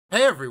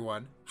Hey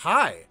everyone.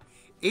 Hi.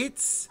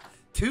 It's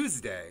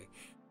Tuesday.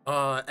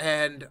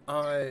 And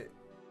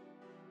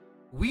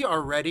we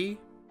are ready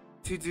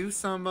to do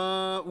some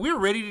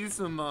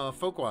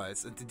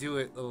Folkwise and to do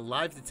it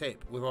live to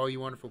tape with all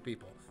you wonderful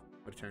people.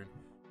 What a turn.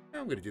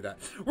 Yeah, I'm gonna do that.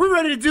 We're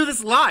ready to do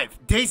this live.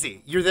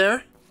 Daisy, you're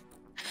there?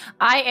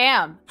 I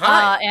am.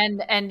 Hi.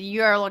 And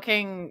you are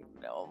looking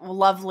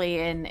lovely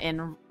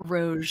in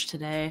rouge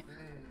today.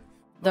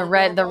 The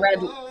red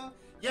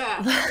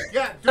Yeah.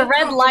 the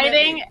red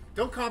lighting.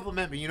 Don't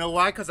compliment me. You know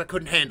why? Because I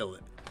couldn't handle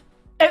it.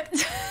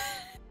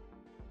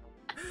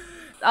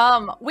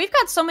 We've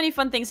got so many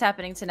fun things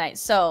happening tonight.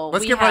 So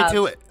Let's get right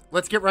to it.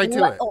 Let's get right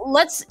to it.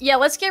 Let's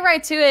get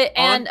right to it.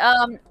 And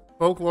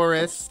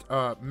Folklorist,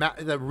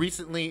 the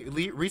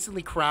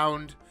recently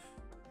crowned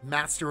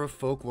master of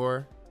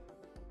folklore,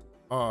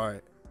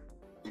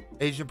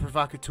 Asian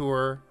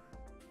provocateur,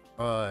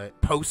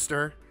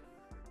 poster,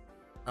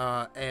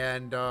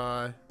 and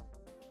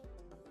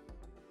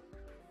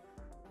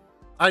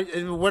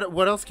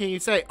what else can you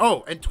say?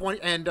 Oh, and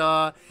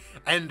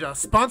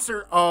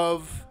sponsor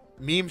of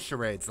meme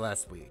charades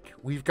last week.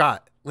 We've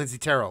got Lindsey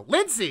Terrell.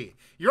 Lindsey,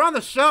 you're on the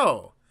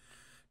show.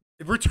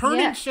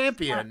 Returning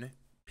champion.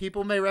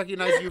 People may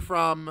recognize you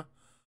from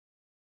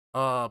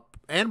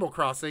Animal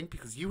Crossing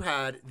because you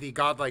had the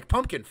godlike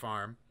pumpkin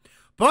farm.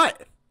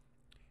 But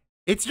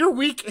it's your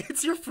week.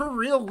 It's your for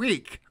real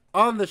week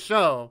on the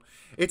show.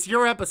 It's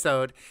your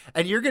episode,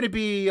 and you're gonna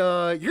be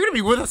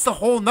with us the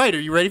whole night.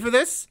 Are you ready for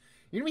this?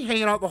 You're gonna be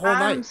hanging out the whole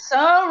night. I'm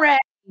so ready.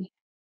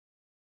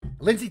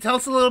 Lindsey, tell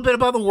us a little bit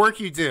about the work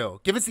you do.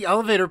 Give us the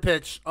elevator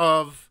pitch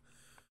of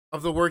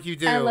the work you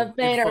do.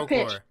 Elevator in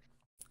folklore. pitch.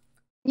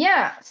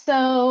 Yeah,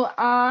 so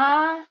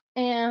I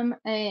am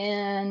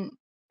an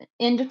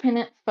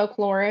independent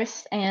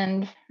folklorist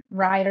and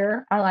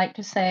writer, I like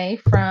to say,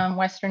 from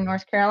Western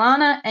North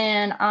Carolina,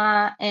 and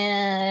I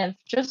have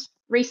just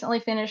recently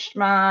finished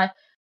my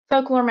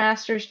folklore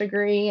master's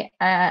degree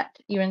at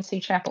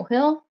UNC Chapel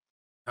Hill.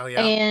 Oh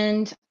yeah.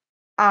 And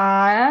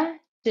I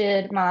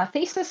did my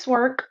thesis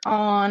work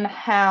on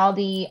how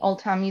the old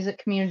time music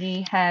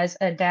community has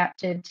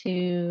adapted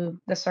to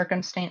the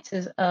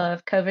circumstances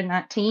of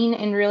COVID-19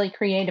 in really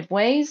creative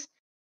ways.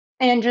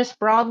 And just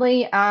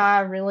broadly, I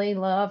really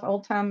love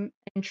old time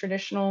and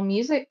traditional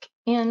music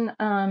in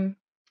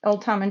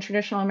old time and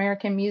traditional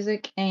American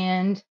music.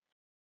 And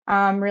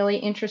I'm really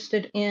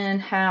interested in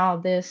how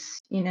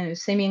this,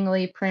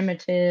 seemingly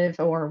primitive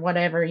or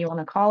whatever you want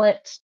to call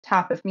it,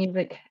 type of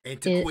music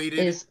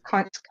is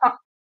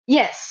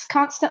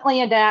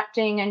constantly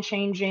adapting and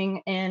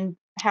changing, and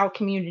how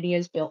community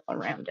is built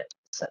around it.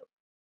 So,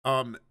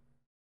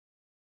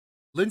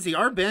 Lindsey,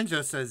 our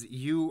banjo says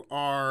you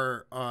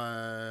are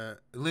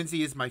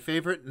Lindsey is my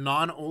favorite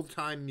non-old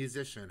time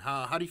musician.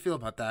 How do you feel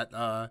about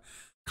that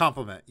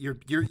compliment? You're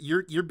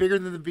bigger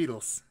than the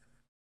Beatles.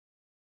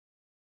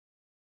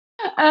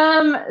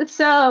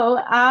 So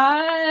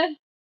I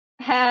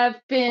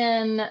have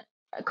been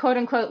quote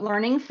unquote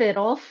learning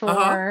fiddle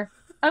for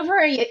over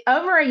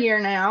a year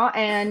now,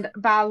 and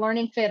by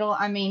learning fiddle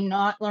I mean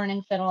not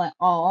learning fiddle at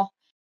all.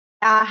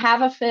 I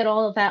have a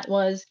fiddle that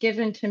was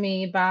given to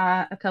me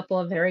by a couple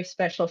of very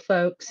special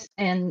folks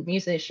and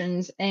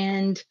musicians,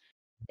 and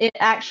it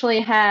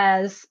actually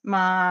has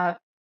my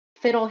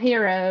fiddle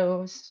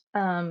heroes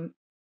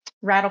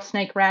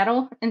rattlesnake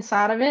rattle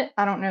inside of it.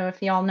 I don't know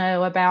if y'all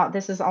know about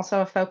this. Is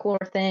also a folklore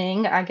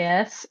thing, I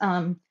guess.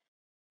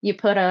 You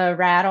put a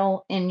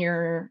rattle in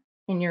your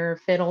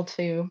fiddle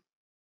to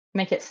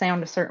make it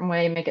sound a certain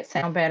way, make it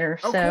sound better.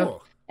 Oh,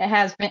 cool. It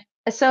has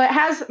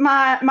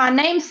my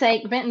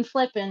namesake Benton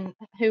Flippin,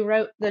 who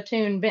wrote the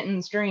tune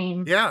Benton's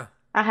Dream. Yeah.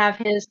 I have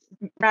his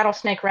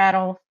rattlesnake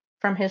rattle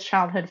from his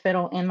childhood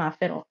fiddle in my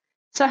fiddle.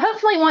 So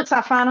hopefully once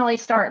I finally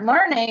start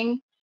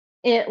learning,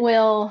 it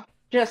will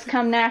just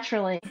come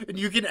naturally. And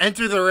you can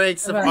enter the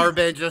ranks of our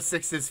Banjo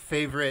 6's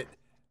favorite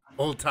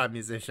old-time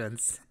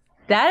musicians.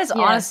 That is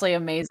honestly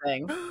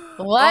amazing.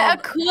 What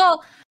a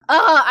cool...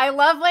 I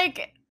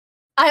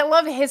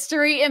love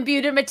history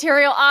imbued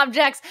material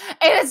objects.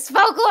 It's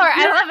folklore.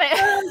 I love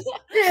it.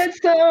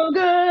 It's so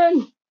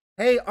good.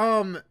 Hey,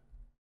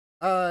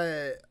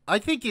 I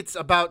think it's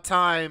about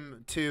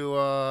time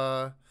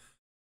to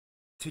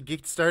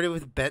get started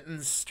with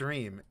Benton's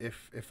stream,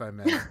 if I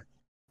may.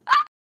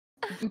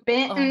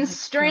 Benton's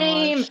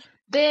stream. Gosh.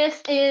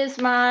 This is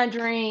my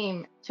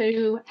dream,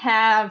 to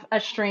have a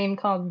stream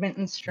called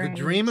Benton's Stream. The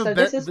dream of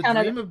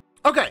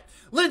Okay,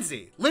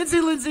 Lindsey.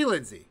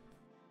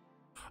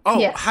 Oh,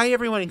 yes. Hi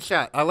everyone in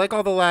chat. I like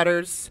all the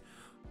ladders.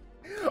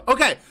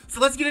 Okay,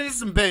 so let's get into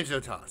some Banjo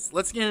Toss.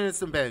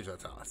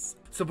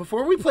 So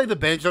before we play the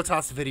Banjo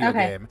Toss video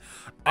game,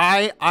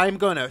 I'm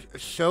gonna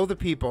show the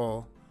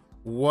people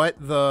what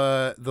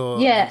the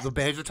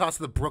Banjo Toss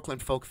of the Brooklyn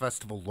Folk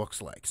Festival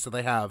looks like. So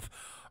they have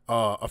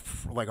a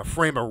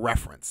frame of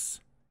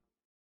reference.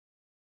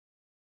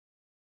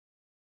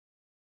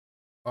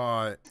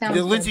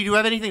 Lindsey, do you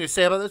have anything to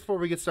say about this before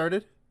we get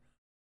started?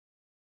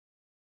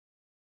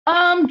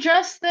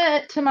 Just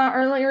that, to my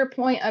earlier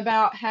point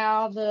about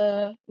how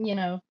the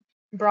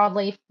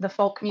broadly the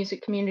folk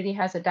music community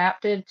has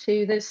adapted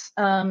to this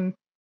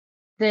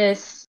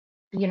these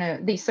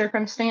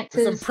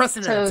circumstances. This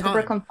unprecedented so time. The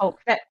Brooklyn Folk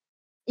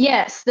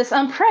Yes, this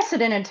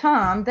unprecedented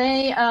time.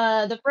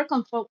 The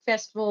Brooklyn Folk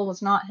Festival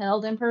was not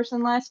held in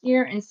person last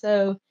year, and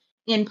so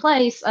in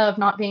place of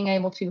not being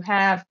able to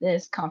have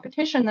this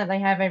competition that they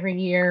have every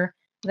year,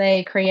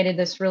 they created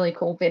this really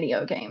cool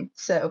video game.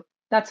 So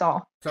that's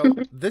all. So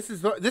this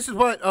is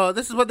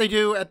what they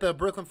do at the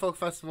Brooklyn Folk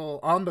Festival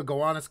on the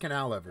Gowanus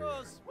Canal every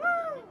year.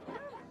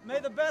 May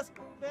the best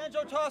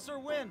banjo tosser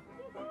win.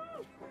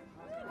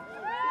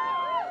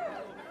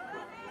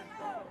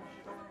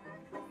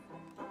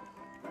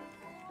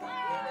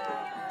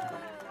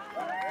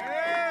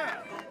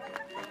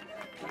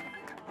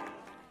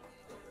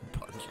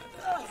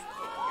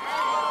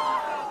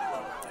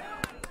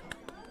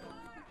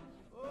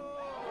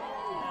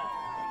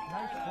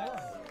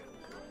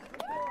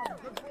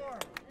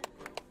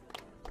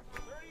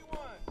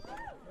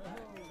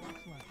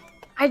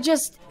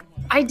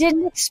 I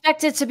didn't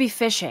expect it to be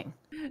fishing.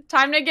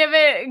 Time to give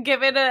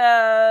it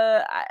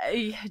a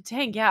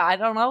dang, yeah, I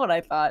don't know what I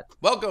thought.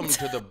 Welcome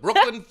to the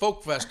Brooklyn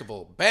Folk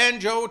Festival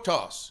Banjo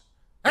Toss.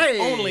 Hey!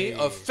 The only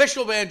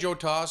official banjo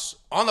toss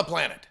on the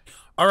planet.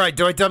 All right,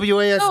 do I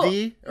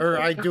WASD? Or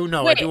I do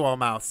no, I do all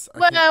mouse.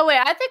 Wait,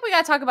 I think we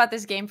gotta talk about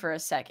this game for a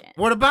second.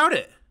 What about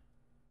it?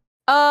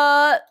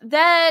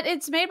 That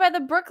it's made by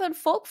the Brooklyn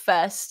Folk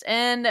Fest,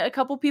 and a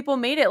couple people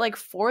made it like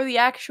for the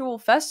actual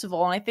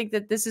festival. And I think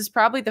that this is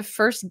probably the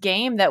first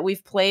game that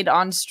we've played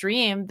on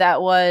stream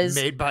that was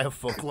made by a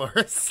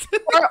folklorist,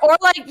 or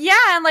like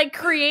and like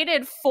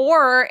created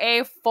for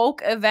a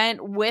folk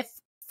event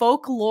with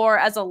folklore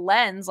as a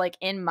lens, like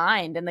in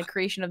mind, in the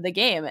creation of the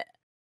game.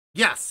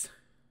 Yes,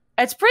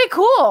 it's pretty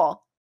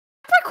cool.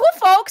 Pretty cool,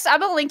 folks. I'm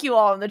gonna link you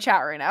all in the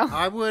chat right now.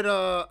 I would,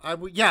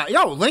 yeah,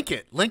 yo, link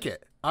it.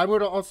 I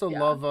would also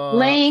love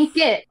link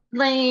it.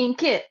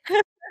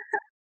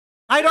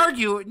 I'd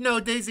argue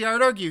Daisy. I'd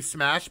argue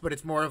Smash, but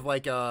it's more of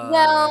like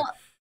but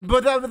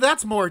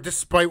that's more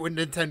despite what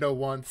Nintendo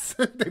wants.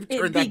 They've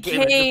turned that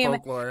game into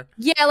folklore.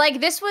 Yeah, like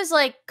this was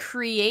like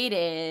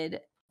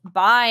created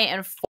by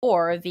and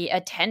for the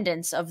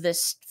attendance of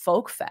this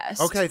folk fest.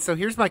 Okay, so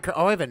here's my.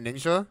 I have a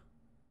ninja.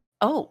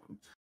 Oh,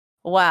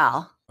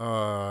 wow.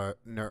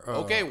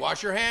 Okay,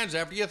 wash your hands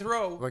after you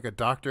throw. Like a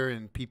doctor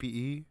in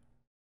PPE.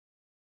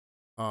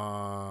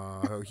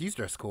 He's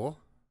dressed cool.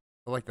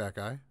 I like that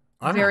guy.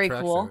 I'm very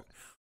cool.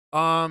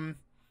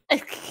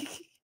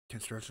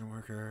 Construction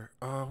worker.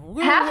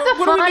 Half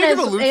the fun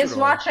is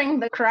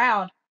watching the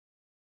crowd.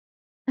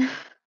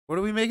 What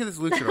do we make of this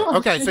luchador?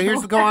 Okay, so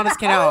here's the Gowanus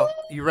Canal.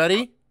 You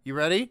ready?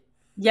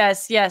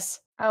 Yes.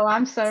 Oh,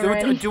 I'm so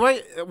ready. How do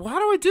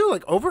I do?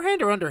 Like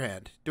overhand or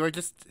underhand? Do I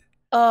just?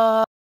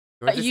 You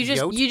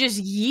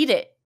just yeet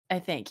it. I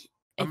think.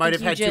 I might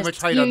have had too much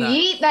height on that.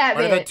 You yeet that bitch.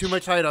 Might have had too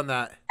much height on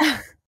that.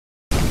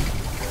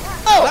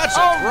 That's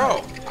a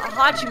throw.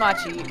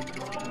 Hachi-machi.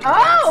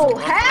 Oh,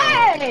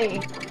 hey!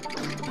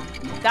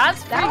 That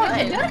was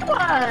a good one.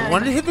 I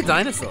wanted to hit the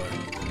dinosaur.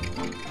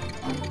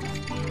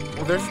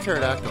 Well, there's a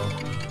pterodactyl.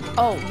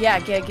 Oh, yeah,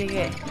 get.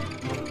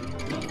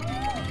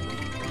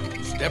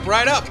 Step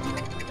right up.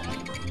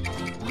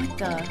 What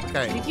the?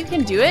 Okay. You think you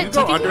can do it? You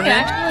go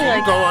underhand? Can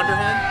you go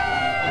underhand?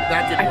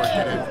 That didn't work,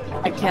 did it?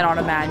 I cannot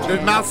imagine.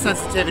 The mouse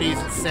sensitivity is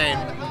insane.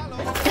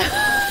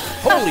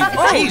 Holy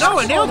Jesus. No,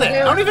 I nailed it.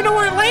 I don't even know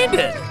where it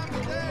landed.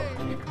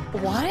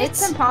 What?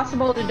 It's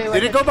impossible to do.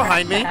 Did it go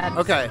behind me?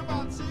 Okay.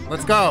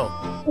 Let's go.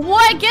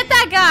 What? Get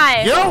that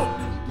guy! Yo!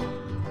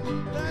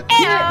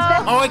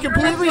 Oh, I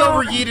completely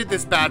overyeeted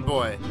this bad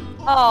boy.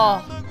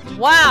 Oh,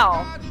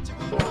 wow.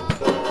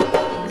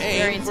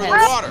 Aim for the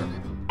water.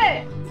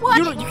 What?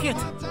 You can't.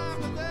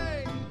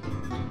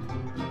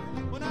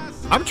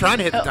 I'm trying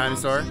to hit the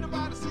dinosaur.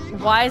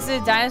 Why is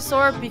it a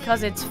dinosaur?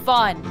 Because it's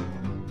fun.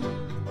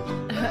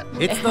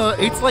 It's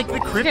like the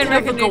cryptid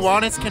of the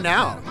Gowanus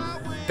Canal.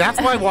 That's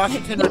why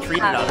Washington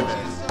retreated out of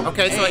it.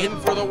 Okay, so I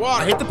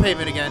hit the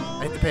pavement again.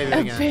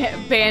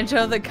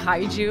 Banjo the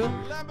kaiju.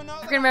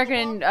 African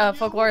American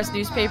folklorist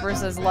newspaper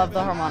says love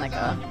the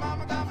harmonica.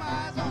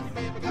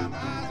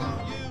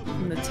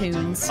 And the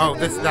tunes. Oh,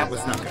 that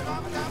was not good.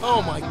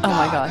 Oh my god. Oh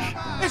my gosh.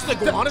 It's the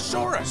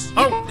Gowanusaurus.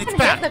 Oh, it's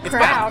back.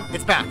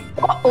 It's back.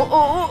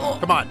 Oh.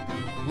 Come on.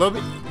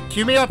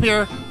 Cue me up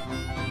here.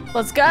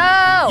 Let's go.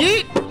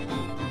 Yeet.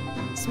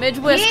 Smidge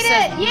Whisk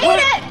says, Yeet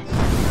it.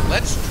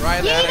 Let's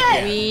try that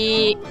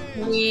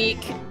again.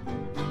 Weak.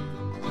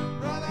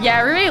 Yeah,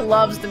 everybody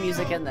loves the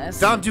music in this.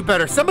 Dom, do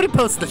better. Somebody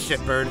post the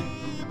shitbird.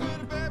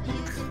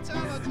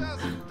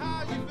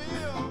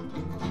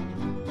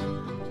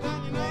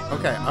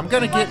 Okay, I'm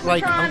gonna get my.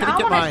 I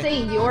want to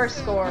see your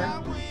score.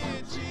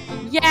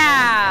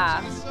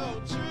 Yeah.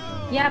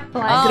 Yep.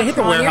 I'm gonna hit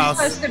the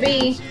warehouse.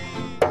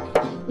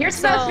 You're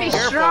supposed to be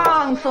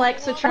strong,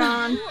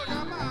 Flexatron.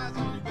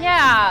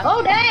 Yeah.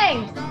 Oh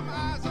dang.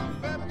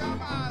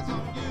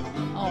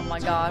 Oh my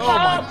gosh. Oh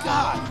my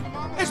god.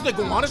 It's the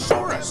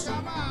Gowanusaurus.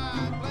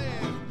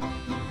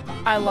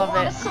 I love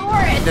it.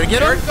 Gowanusaurus. Did I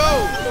get her? There it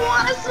goes.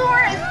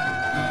 Gowanusaurus.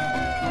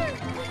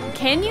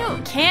 Can you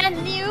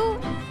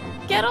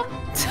get them?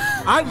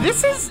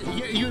 This is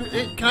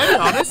can I be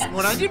honest?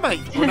 When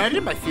I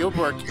did my field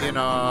work in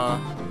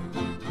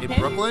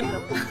Brooklyn,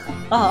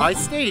 I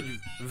stayed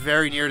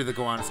very near to the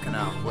Gowanus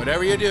Canal.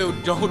 Whatever you do,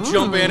 don't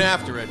jump in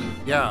after it.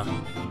 Yeah.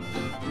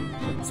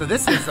 So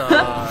this is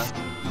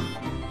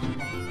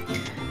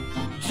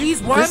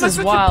Jeez, why am I such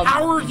a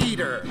power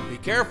eater? Be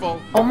careful.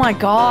 Oh my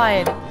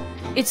god.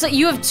 It's like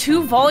you have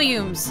 2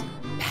 volumes.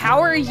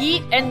 Power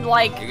yeet and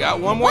like You got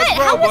one more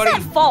throw, How buddy.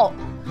 was that fault?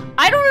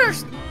 I don't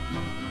understand.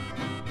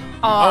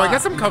 I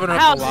guess I'm covering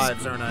up the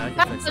lives, aren't I?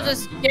 How does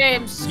this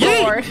game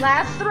scored?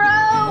 Last throw.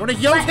 I want to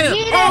yoke him.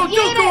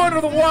 Don't go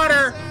under the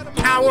water,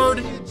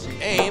 coward.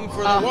 Aim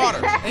for the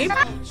water. Aim.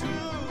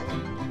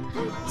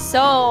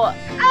 So,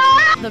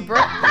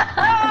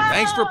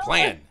 Thanks for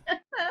playing.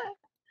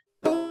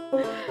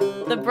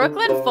 The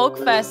Brooklyn Folk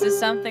Fest is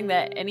something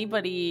that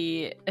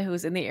anybody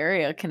who's in the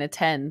area can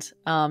attend.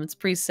 It's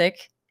pretty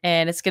sick.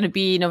 And it's going to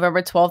be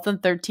November 12th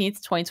and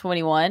 13th,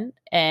 2021.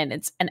 And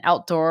it's an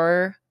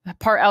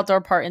part outdoor,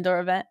 part indoor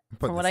event,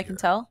 from what I can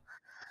tell.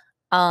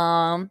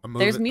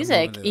 There's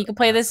music. You can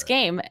play this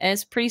game, and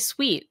it's pretty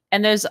sweet.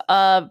 And there's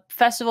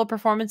festival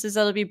performances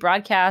that'll be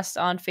broadcast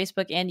on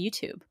Facebook and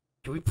YouTube.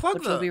 Can we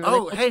plug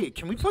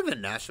can we plug the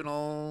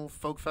National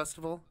Folk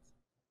Festival?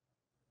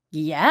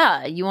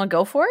 Yeah, you want to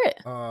go for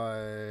it?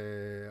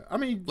 I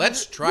mean,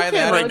 let's try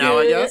that right now,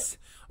 I guess.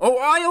 Oh,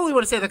 I only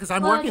want to say that because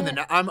I'm working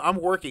I'm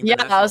working the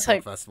National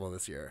Folk Festival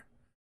this year.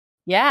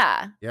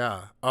 Yeah.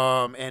 Yeah.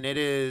 And it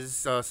is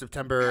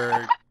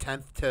September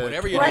 10th to.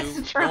 Whatever you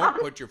do, don't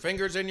put your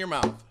fingers in your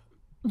mouth.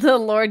 The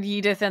Lord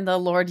Yeeteth and the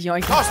Lord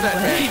Yoinketh. Toss that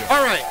banjo.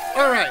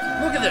 All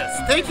right. Look at this.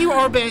 Thank you,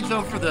 our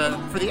Banjo, for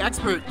the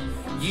expert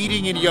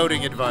yeeting and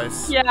yoting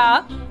advice.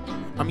 Yeah.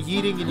 I'm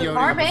yeeting and yoting.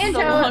 Our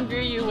Banjo. So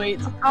hungry, you wait.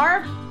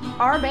 Our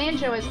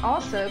Banjo is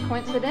also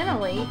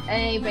coincidentally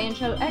a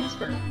banjo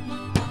expert.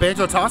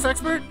 Banjo toss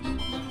expert?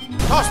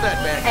 Toss that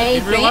banjo.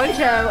 A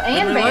banjo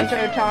and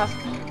banjo toss.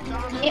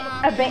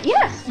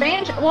 Yes,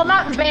 banjo. Well,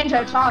 not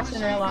banjo toss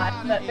in real life,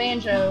 but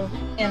banjo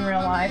in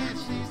real life.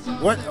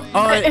 What?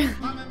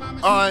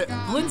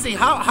 Lindsay,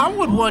 how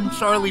would one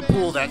Charlie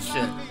Pool that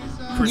shit?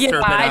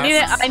 Yeah,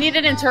 I need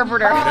an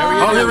interpreter.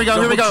 Here we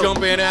go.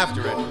 Jump in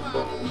after it.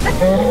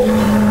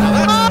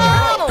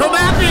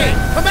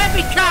 Come at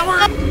me,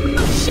 coward!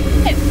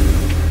 Shit!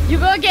 You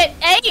gonna get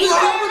 8!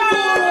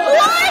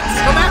 What?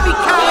 Come at me,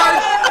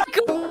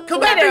 coward!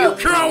 Come at me, you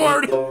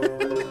coward!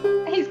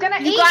 He's gonna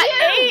eat you. Got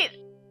 8!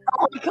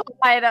 Oh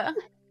my god.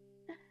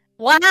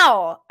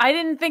 Wow, I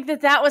didn't think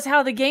that was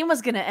how the game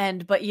was gonna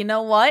end, but you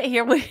know what?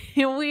 Here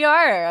we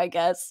are, I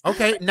guess.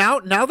 Okay, now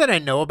that I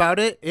know about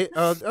it,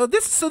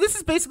 this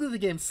is basically the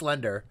game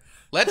Slender.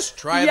 Let's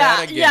try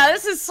that again. Yeah,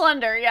 this is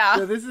Slender. Yeah.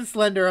 So this is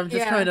Slender. I'm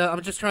just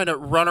trying to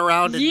run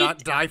around and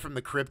not die from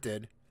the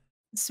cryptid.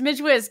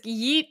 Smidge Whisk,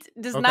 yeet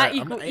does not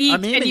equal eat,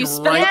 I'm and you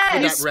spell right for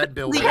that red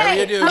bill. Whatever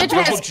you do,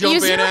 don't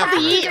jump in after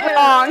it. it.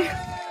 Wrong.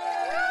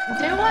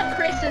 Do what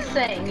Chris is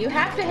saying. You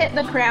have to hit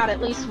the crowd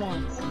at least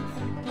once.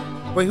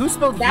 Wait, who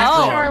spelled That's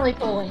yeet? Charlie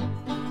pulling.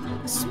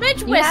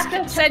 Smidge Whisk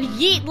said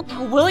yeet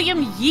like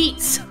William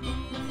Yeats.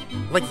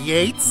 Like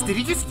Yates? Did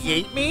he just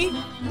yeet me?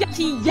 Yeah,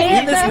 he yeeted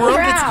in this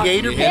world, it's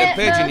yate or You hit a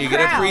pigeon, you get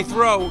a free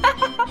throw.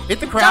 Hit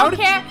the crowd? Don't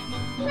care.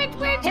 Hit the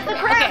crowd.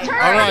 Okay.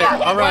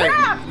 Turn All right.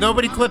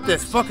 Nobody clip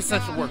this. Fuck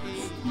essential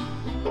workers.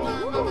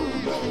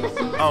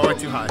 Oh, went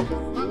too high.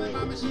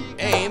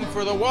 Aim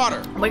for the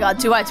water. Oh my god,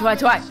 too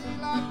high.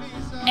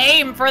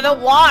 Aim for the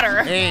water.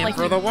 Aim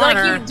for the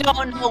water. Like you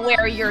don't know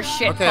where your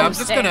shit Okay, I'm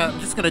just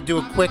gonna do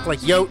a quick like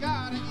yote.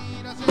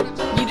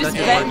 You just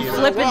bent and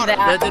flipping that.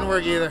 That didn't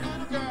work either.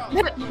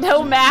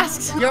 No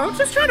masks. Yo, I'm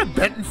just trying to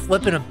bent and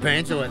flipping a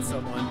banjo at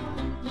someone.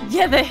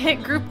 Yeah, the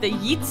hit group, the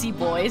Yeetsy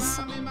Boys.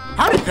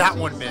 How did that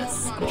one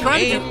miss? I'm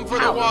trying to aim for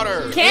the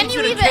water. Can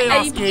you even?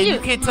 Chaos game. You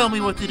can't tell me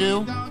what to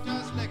do.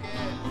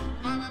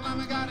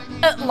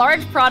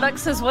 Large Product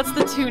says, "What's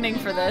the tuning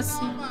for this?"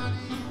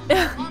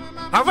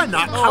 How could I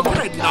not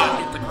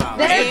hit the crowd?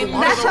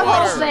 That's the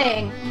whole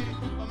thing.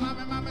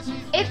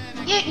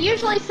 It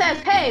usually says,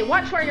 "Hey,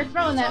 watch where you're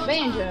throwing that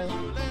banjo."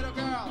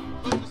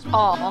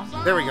 Oh.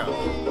 There we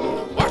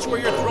go. Watch where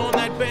you're throwing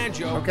that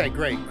banjo. Okay,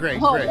 great.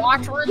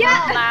 Watch where you're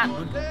throwing that.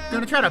 I'm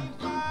gonna try to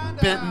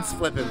bent and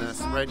flip in this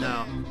right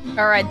now.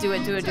 All right, do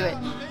it.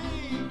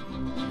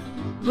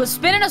 Go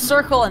spin in a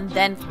circle and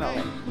then throw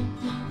it.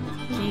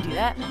 Can you do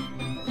that?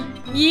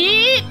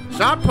 Yeet!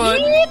 Shot put!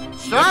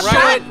 Yeet! Shot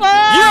put!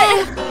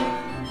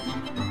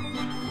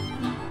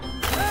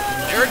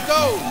 There it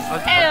goes!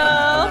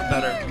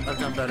 I've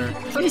done better.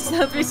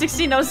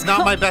 360 no scope.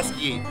 Not my best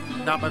yeet.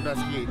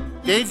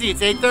 Daisy,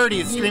 it's 8:30.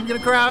 Is stream gonna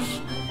crash?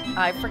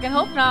 I freaking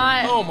hope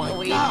not. Oh my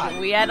god.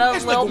 We had a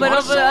little bit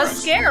of a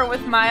scare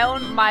with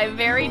my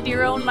very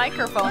dear own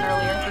microphone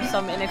earlier for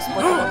some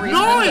inexplicable reason.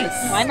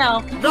 Nice! I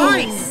know.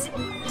 Nice!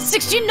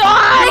 69!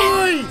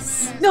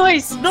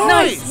 Nice!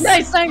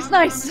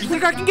 Nice! You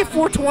think I can get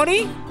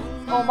 420?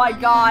 Oh my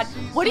god.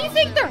 What do you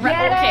think the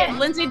record? Yeah. Okay,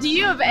 Lindsay, do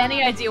you have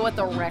any idea what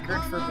the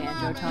record for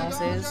Banjo Toss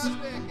is?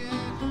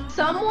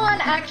 Someone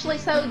actually,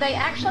 so they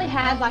actually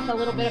had like a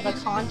little bit of a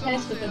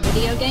contest with a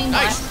video game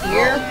last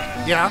year.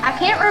 Yeah. I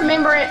can't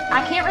remember it.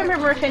 I can't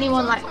remember if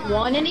anyone like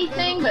won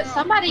anything, but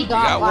somebody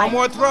got like one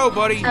more throw,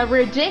 buddy. a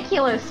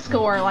ridiculous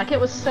score. Like it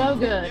was so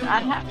good.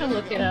 I'd have to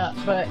look it up,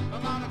 but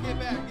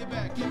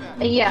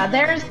yeah,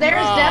 there's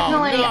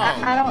definitely. No.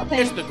 I don't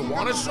think. It's the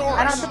Gowanusaurus.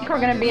 I don't think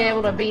we're gonna be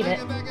able to beat it.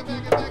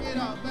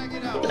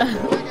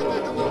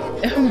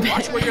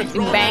 Watch where you're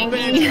throwing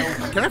Banging.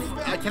 that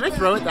banjo. Can I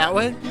throw it that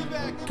way?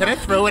 Can I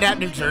throw it at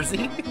New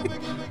Jersey?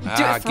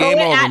 Throw Game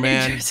it over, at New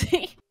man.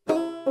 Jersey.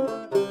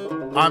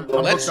 I'm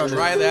Let's hooked on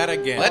try this. that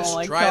again. Oh Let's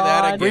my try God.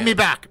 that again. Bring me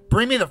back.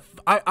 Bring me the.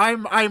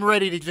 I'm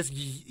ready to just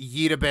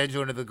yeet a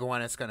banjo into the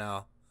Gowanus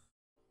Canal.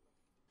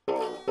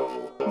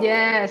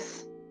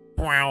 Yes.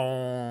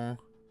 Wow.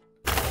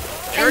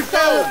 Here And it so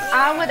goes.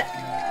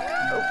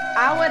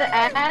 I would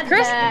add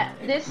Chris? that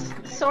this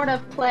sort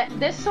of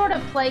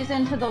plays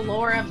into the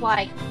lore of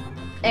like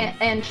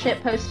and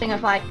shit posting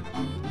of like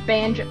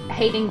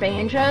hating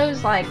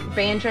banjos, like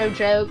banjo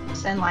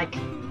jokes, and like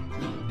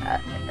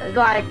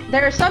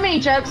there are so many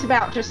jokes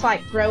about just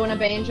like throwing a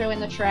banjo in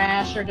the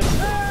trash or just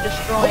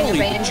destroying Holy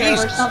a banjo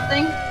Jesus. or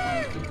something.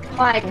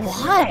 Like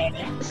Why?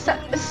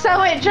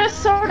 so it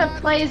just sort of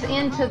plays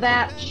into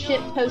that shit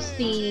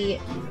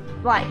posty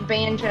like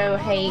banjo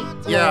hate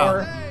Yeah.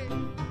 lore.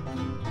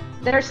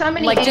 There are so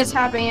many Like, just-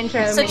 anti-banjo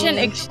It's such an.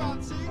 memes.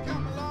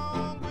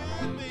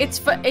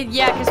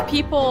 Yeah, because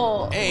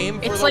people. Aim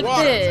for It's the like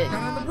water. the.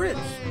 Down on the bridge.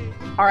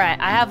 All right,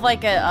 I have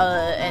like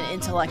an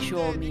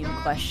intellectual meme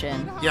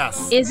question.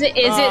 Yes. Is it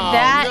Oh,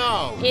 that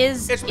no.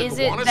 is It's the is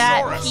it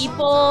that Gowanusaurus.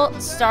 people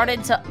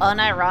started to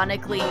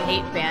unironically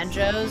hate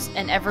banjos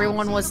and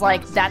everyone was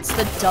like, that's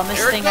the dumbest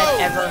Here it thing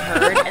I've goes. ever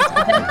heard,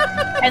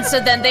 and so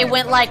then they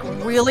went like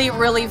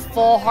really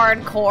full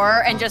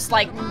hardcore and just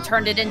like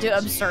turned it into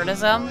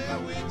absurdism.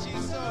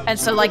 And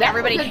so like That's a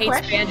everybody good hates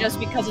question. banjos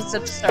because it's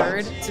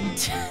absurd to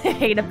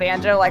hate a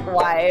banjo. Like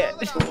why?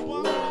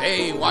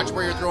 Hey, watch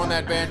where you're throwing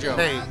that banjo.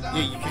 Hey, yeah,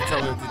 you can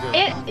tell me what to do.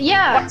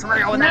 What's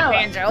real with that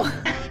banjo?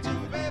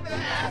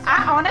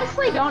 I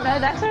honestly don't know.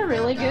 That's a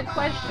really good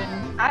question.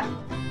 I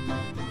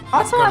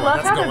That's a good one, love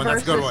that's a how good one,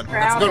 that's a good diverse one, this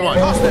that's a crowd good one.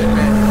 is. Toss that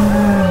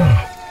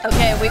banjo.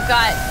 Okay, we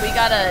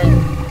got a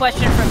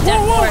question from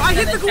Death Whoa, Force I in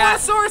hit the the chat.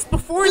 Gowanusaurus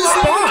before it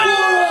spawned.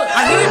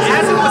 I hit it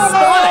as it was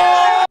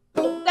spawning.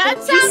 That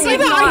You sounds see like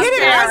that? I not hit it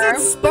fair.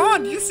 as it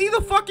spawned. You see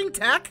the fucking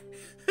tech?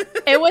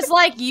 It was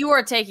like you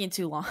were taking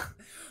too long.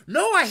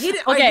 No, I hit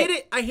it.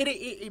 Okay. I hit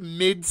it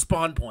mid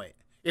spawn point.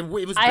 It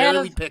was I have-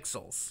 barely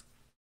pixels.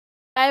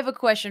 I have a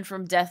question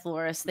from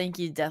Deathloris. Thank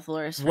you,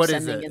 Deathloris, for What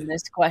is sending it? in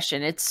this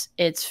question. It's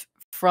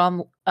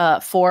from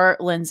for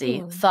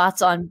Lindsay.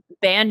 Thoughts on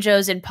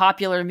banjos in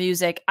popular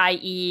music,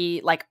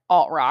 i.e., like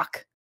alt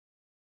rock,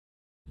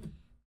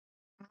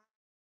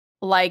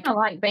 like I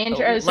like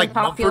banjos Like and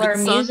popular Mumford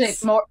and music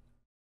Sons? more.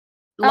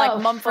 like Oh,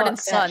 Mumford and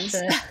fuck that Sons.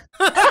 shit.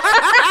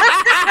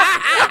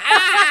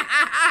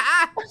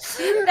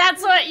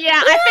 That's what.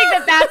 Yeah, I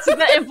think that's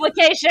the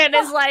implication.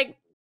 Is like.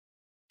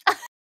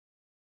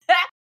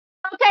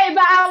 Okay,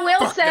 but I will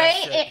Fuck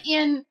that say, shit.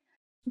 in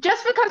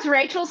just because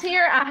Rachel's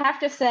here, I have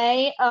to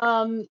say,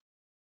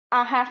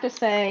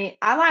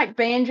 I like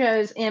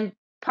banjos in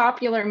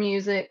popular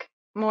music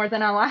more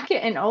than I like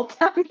it in old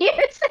time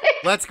music.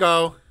 Let's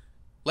go.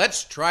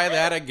 Let's try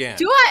that again.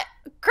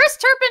 Chris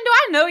Turpin, do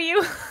I know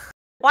you?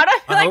 Why do I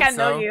feel I like hope I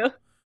know so. you?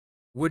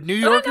 Would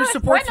New Don't I Yorkers know-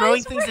 support do I know throwing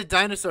you things at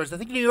dinosaurs? I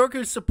think New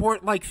Yorkers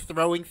support like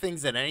throwing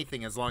things at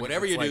anything as long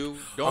Whatever as it's you like do,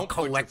 a don't put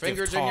your collective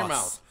fingers in your toss.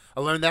 mouth. I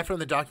learned that from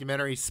the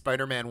documentary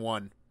Spider-Man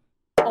 1.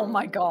 Oh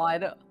my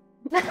god.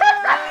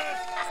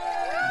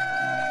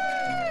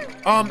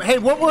 Hey,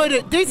 what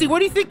would Daisy? What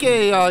do you think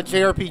a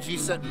JRPG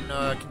set in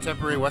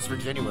contemporary West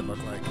Virginia would look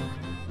like?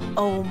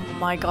 Oh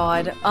my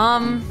god.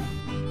 Oh,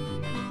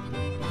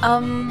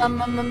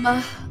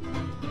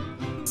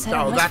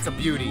 that's a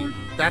beauty.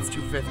 That's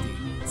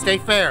 250. Stay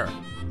fair.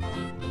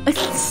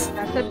 That's a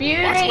Watch where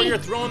beauty. you're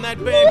throwing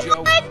that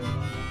banjo.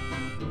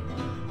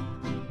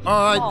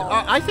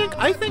 I think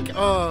I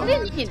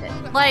didn't need it.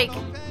 Like,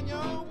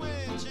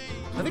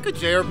 I think a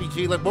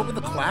JRPG. Like, what would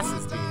the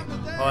classes be?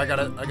 Oh, I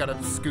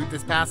gotta scoot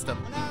this past him.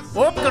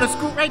 Oh, I'm gonna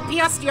scoot right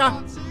past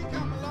ya.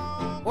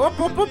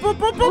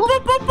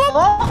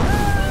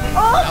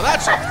 Oh, Now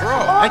that's a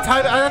throw.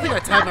 I think I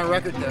tied my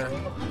record there.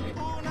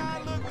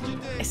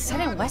 is set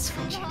in West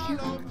Virginia?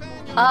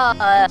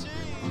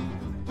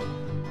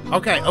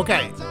 Okay.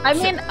 I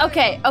mean,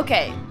 okay.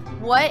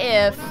 What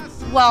if,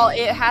 well,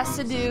 it has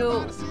to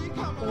do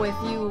with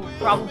you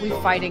probably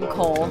fighting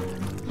Cole.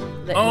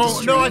 The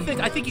industry. No, I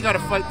think you gotta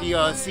fight the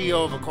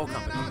CEO of a coal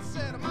company.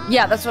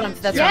 Yeah, that's what I'm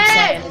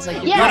saying. It's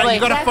like Yeah, probably- You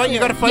gotta fight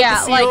the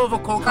CEO like, of a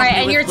coal company right,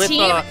 and your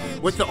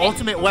team- with the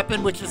ultimate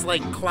weapon, which is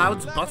like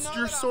Cloud's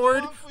Buster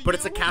sword, but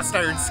it's a cast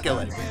iron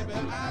skillet.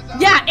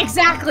 Yeah,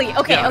 exactly.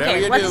 Okay, Yeah, okay. Whatever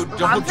you let's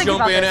do, I'm don't thinking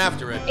jump about in this.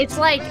 after it. It's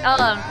like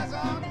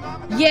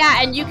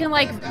Yeah, and you can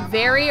like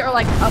vary or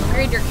like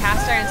upgrade your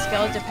cast iron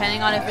skillet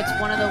depending on if it's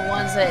one of the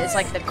ones that is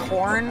like the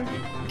corn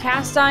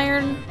cast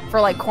iron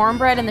for like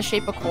cornbread in the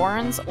shape of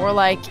corns, or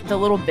like the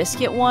little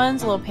biscuit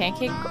ones, little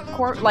pancake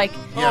like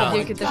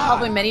there's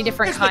probably many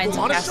different kinds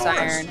of cast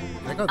iron.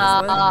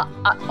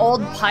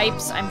 Old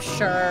pipes, I'm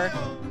sure.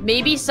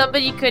 Maybe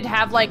somebody could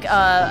have like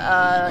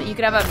you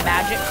could have a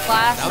magic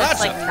class that's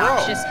like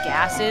noxious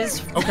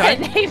gases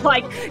and they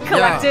like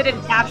collected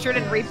and captured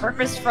and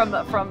repurposed from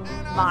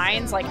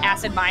mines, like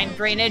acid mine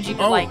drainage. You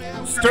could like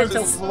turn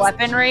to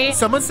weaponry.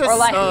 Someone says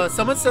like,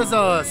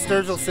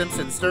 Sturgill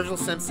Simpson. Sturgill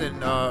Simpson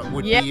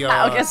would be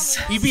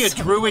he'd be a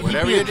druid.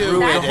 He'd be a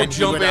druid and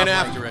jump in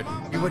after it.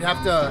 You would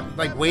have to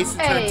like waste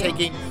a turn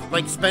taking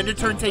spend a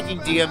turn taking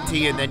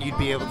DMT, and then you'd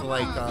be able to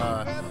like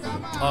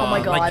oh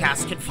my God. like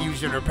cast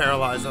confusion or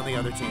paralyze on the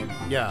other team.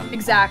 Yeah.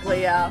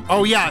 Exactly, yeah.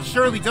 Oh yeah,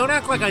 Shirley, don't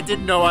act like I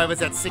didn't know I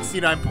was at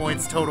 69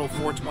 points total,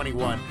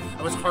 421.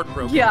 I was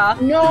heartbroken. Yeah.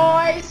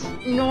 Nice.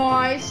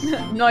 Nice.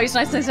 Nice.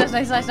 Toss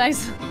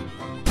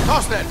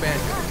that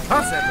banjo.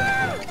 Toss that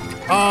banjo.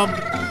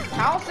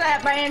 Toss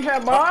that banjo,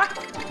 boy.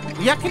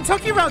 Yeah,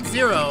 Kentucky Route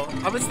Zero.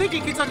 I was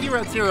thinking Kentucky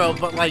Route Zero,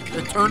 but like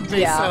a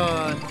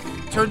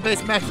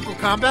turn-based magical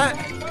combat.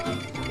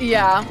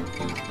 Yeah.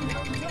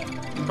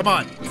 Come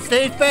on,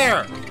 stay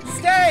fair.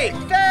 Stay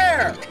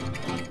fair.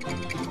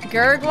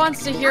 Gerg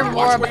wants to hear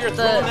more about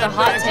the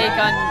hot take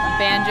on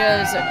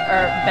banjos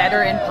are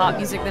better in pop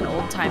music than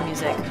old-time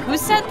music. Who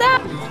said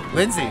that?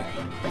 Lindsay.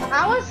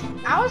 I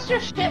was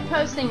just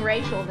shitposting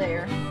Rachel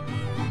there.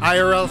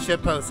 IRL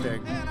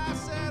shitposting.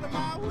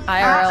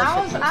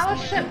 I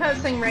was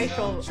shitposting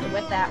Rachel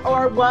with that,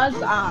 or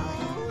was I?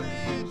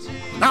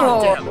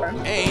 Oh,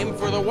 aim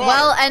for the wall.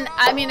 Well, and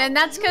I mean, and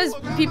that's because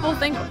people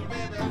think.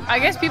 I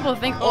guess people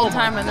think old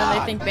time and then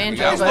they think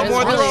banjo, but it's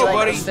really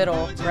like a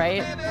fiddle,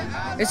 right?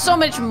 There's so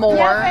much more.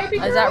 Yeah, baby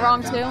girl. Is that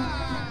wrong too?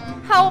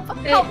 Help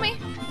me,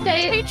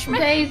 teach me.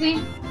 Daisy.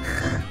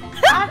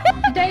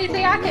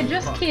 Daisy, I could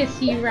just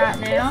kiss you right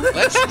now.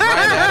 Let's try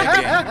that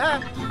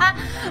again.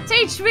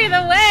 Teach me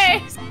the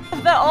way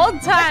of the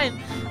old time.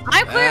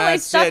 I'm clearly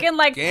stuck in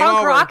like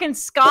punk rock and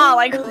ska,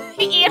 like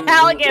Ian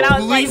Halligan. I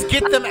was please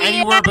get them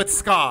anywhere but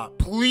ska.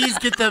 Please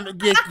get them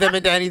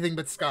into anything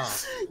but ska.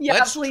 Yeah,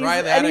 let's please,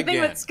 try that anything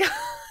again. But ska.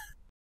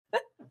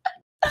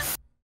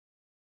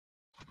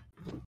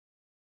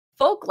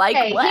 Folk like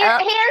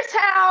here's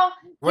how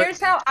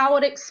I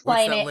would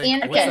explain it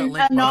in a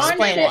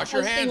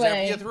non-shitposty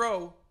way.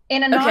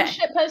 In a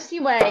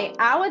non-shitposty way,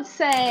 I would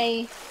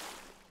say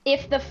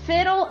if the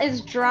fiddle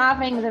is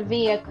driving the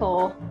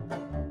vehicle,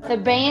 the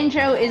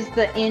banjo is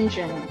the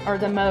engine or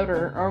the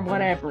motor or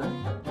whatever.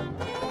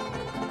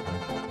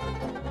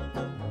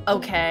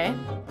 Okay.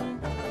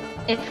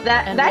 If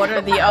that. And what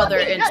are the other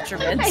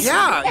instruments?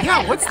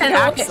 Yeah. What's the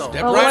axle?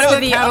 What are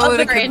the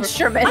other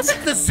instruments? I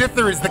think the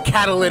zither is the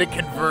catalytic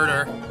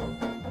converter.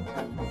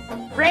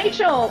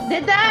 Rachel,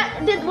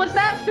 was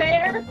that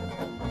fair?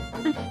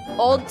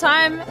 Old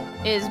time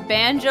is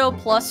banjo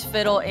plus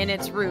fiddle in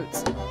its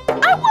roots.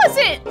 I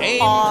wasn't. Aim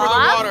for the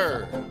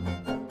water.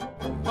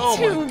 Oh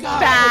Too my God.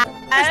 bad.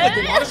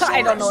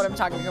 I don't know what I'm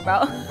talking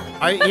about.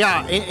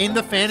 In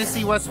the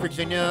fantasy West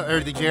Virginia,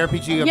 or the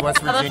JRPG of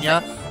West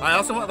Virginia, I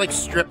also want like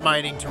strip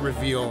mining to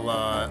reveal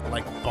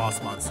like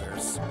boss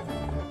monsters.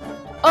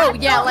 Oh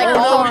yeah, like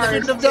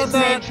shouldn't have done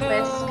that.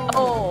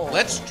 Oh.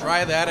 Let's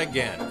try that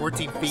again.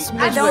 14 feet.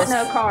 I don't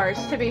know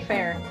cars, to be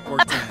fair.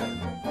 14.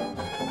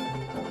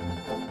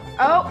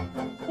 Oh,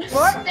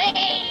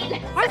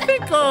 14. I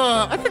think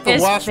the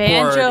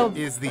washboard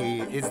is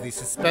the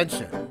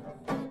suspension.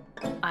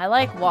 I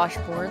like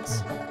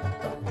washboards.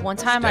 One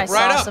time I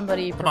saw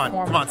somebody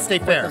perform. Come on, stay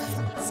fair.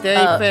 Stay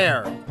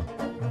fair.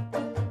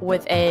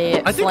 With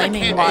a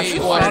flaming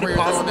washboard. I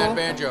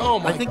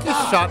think this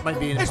shot might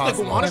be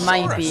impossible. It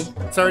might be.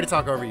 Sorry to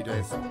talk over you,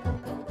 Days.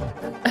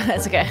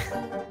 It's okay.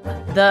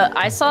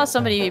 I saw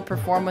somebody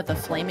perform with a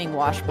flaming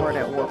washboard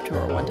at Warped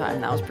Tour one time,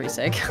 and that was pretty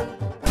sick.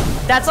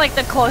 That's like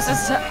the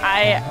closest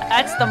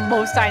that's the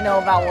most I know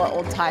about what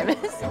old time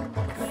is.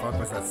 What the fuck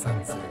was that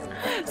sentence?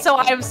 So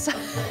I'm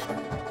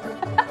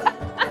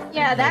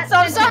yeah, that's so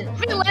I'm sorry.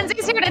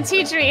 Lindsay's here to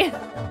teach me.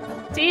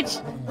 Teach.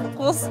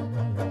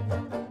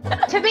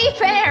 To be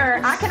fair,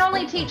 I can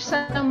only teach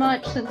so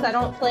much since I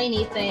don't play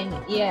anything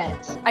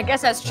yet. I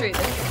guess that's true.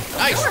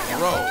 Nice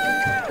throw.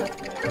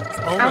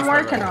 I'm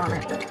working on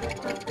it.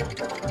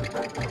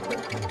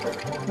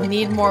 We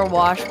need more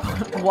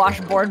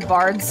washboard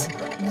bards.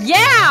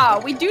 Yeah,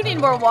 we do need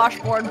more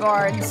washboard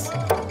bards.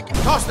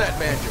 Toss that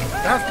banjo.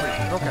 That's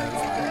pretty okay.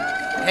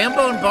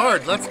 Hambone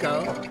bard, let's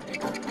go.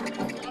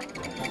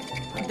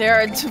 There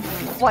are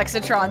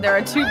Flexitron. There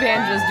are two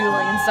banjos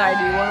dueling inside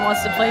you. One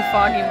wants to play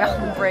Foggy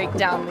Mountain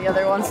Breakdown. The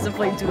other wants to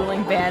play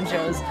dueling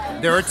banjos.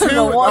 There are two.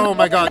 Oh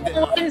my God!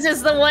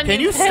 Is the one. Can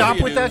you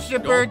stop with that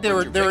shitbird? There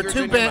are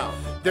two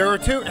There are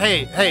two.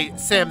 Hey,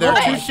 Sam. There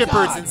are two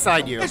shitbirds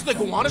inside you. It's the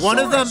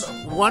Gowanusaurus.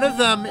 One of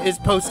them is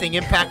posting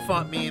impact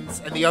font memes,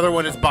 and the other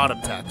one is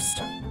bottom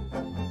text.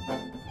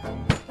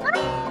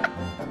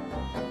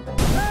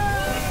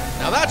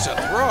 Now that's a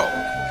throw.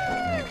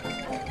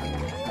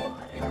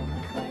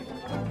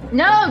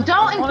 No,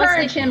 don't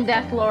encourage him,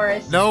 Death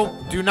Loris. No,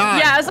 do not.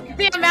 Yeah, it's like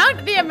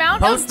the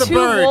amount Post the of two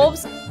bird.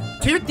 wolves. All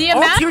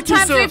amount tier of 2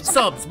 times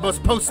subs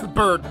must post the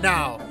bird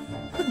now.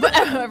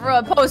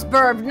 Everyone, post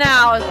burb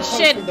now.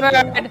 Shit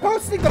bird.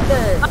 Posting the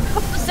bird.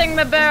 Posting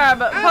the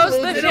burb.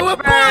 Post the shit Into a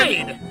bird.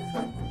 blade.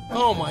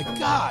 Oh my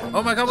god.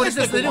 Oh my god, what is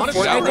this? They do One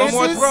Fortnite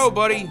more dances? throw,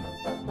 buddy.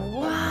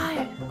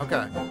 What?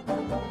 Okay.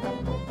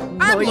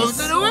 I'm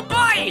losing to a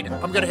blade.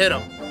 I'm gonna hit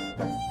him.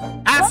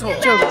 Asshole.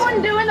 Look at that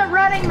one doing the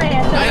running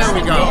man. There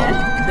we go.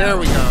 There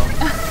we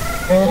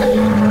go.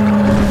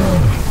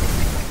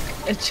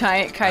 A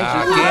giant kaiju.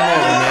 Game over,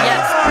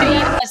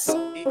 man. Yes.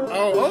 Hey.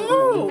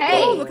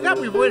 Oh, look at that,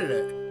 we avoided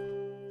it.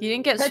 You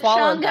didn't get The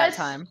swallowed that Chungus.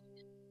 time.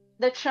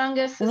 The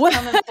Chungus is What?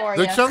 coming for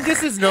The you.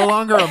 Chungus is no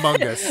longer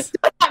among us.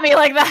 At me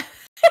like that.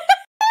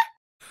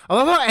 I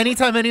love how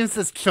anytime anyone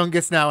says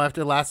Chungus now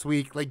after last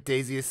week, like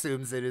Daisy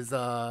assumes it is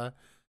like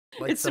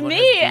It's someone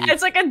me. has beef.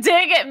 It's like a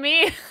dig at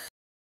me.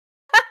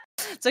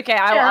 It's okay.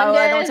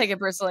 I don't take it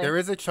personally. There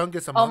is a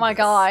Chungus among us. Oh my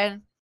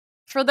god.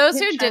 For those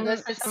The who didn't,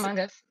 Chungus is among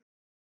us.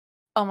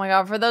 oh my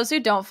god, for those who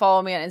don't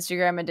follow me on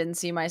Instagram and didn't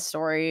see my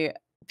story,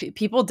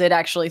 people did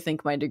actually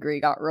think my degree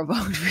got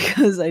revoked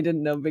because I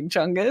didn't know Big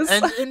Chungus.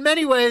 And in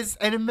many ways,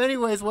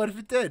 what if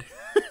it did?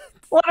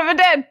 What if it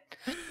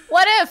did?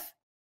 What if?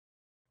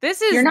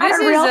 This is You're not this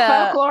a real is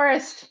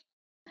folklorist.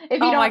 If you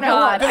Oh don't my know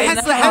God, what I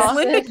Has, know. has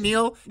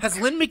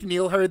Lynn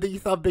McNeil heard that you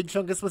thought Big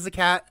Chungus was a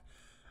cat?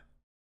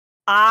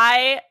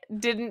 I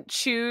didn't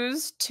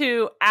choose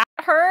to at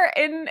her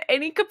in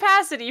any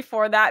capacity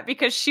for that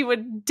because she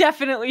would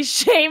definitely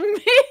shame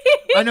me.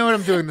 I know what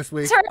I'm doing this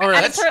week. Turn- All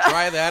right. Let's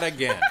try that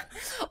again.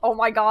 Oh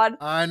my god.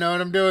 I know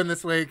what I'm doing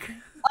this week.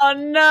 Oh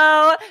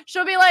no.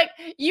 She'll be like,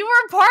 you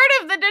were part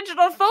of the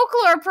digital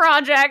folklore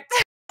project.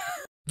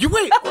 You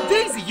wait,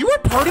 Daisy, you were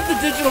part of the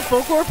Digital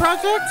Folklore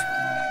Project?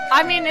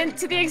 I mean, and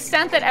to the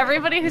extent that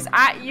everybody who's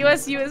at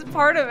USU is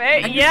part of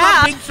it, And you yeah.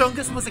 thought Big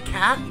Chungus was a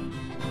cat?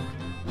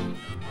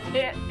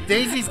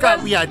 Daisy's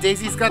got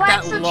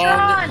that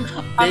long.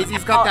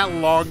 Daisy's got that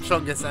long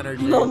Chungus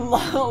energy. The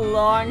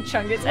long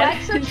chungus.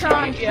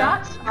 Lexatron,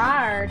 shots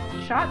fired.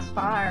 Shots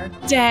fired.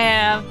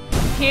 Damn.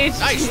 PhD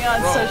Nice on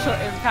throw. social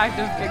impact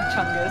of Big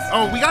Chungus.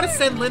 Oh, we gotta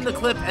send Lynn the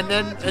clip and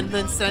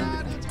then send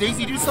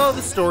Daisy. Do you saw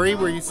the story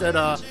where you said,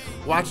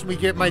 "Watch me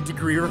get my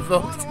degree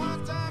revoked"?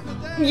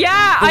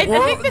 Yeah, I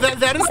think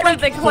that is part like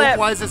of the clip.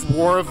 Folkwise's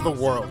War of the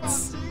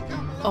Worlds.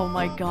 Oh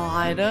my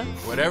god.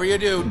 Whatever you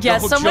do, Yeah,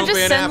 don't someone jump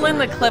just in send after Lynn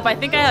the her. clip. I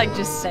think I like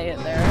just say it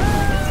there.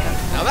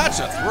 Now that's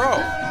a throw.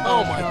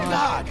 Oh my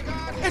god.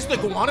 It's the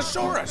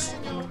Gowanusaurus.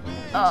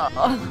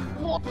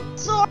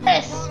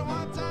 Saurus.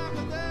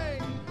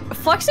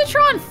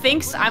 Flexitron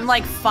thinks I'm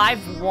like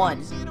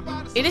 5'1".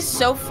 It is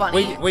so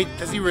funny. Wait,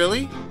 does he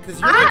really?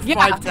 Because you're like yeah.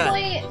 5'10".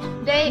 Actually,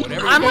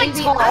 Whatever I'm you like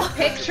Daisy, tall. I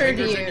pictured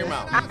Fingers in you. your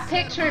mouth. I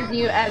pictured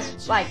you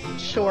as like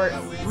short.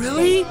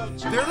 Really?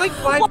 They're like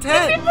Why do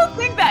 5'10". people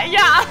think that?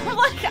 Yeah,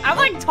 I'm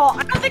like tall.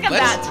 I don't think I'm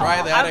Let's that tall.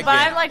 try that But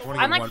again. I'm like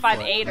 21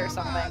 5'8" or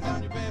something.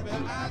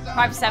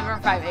 5'7" or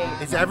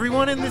 5'8". Is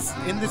everyone in this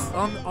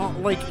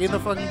on like in the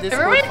fucking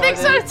Discord? Everybody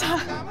thinks 5'8"? so.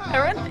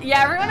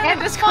 Everyone in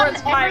the Discord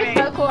is Every 5'8".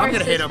 folklorist I'm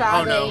gonna hit is him.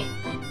 Oh no.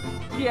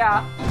 5'8".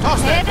 Yeah.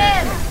 Toss Hit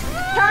that him!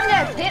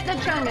 Chungus! Hit the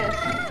Chungus!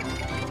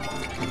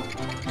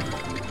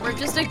 We're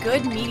just a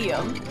good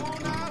medium.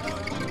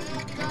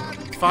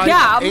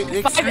 Yeah, I'm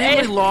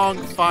extremely 5'8". long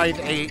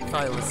 5'8"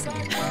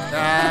 thylacine.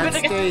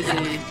 That's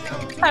Daisy.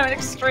 I'm an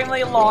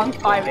extremely long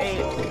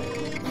 5'8".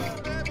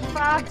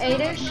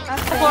 5'8"-ish, I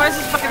think. Flores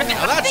is 5'8".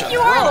 Now I that's think a you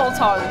are a throw. little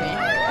taller than me.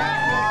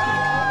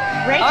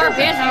 Our Rachel's a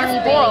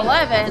Banjo's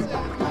tiny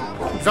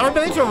 4'11". Is our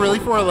Banjo really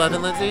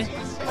 4'11", Lindsay? baby.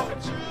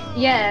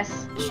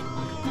 Yes.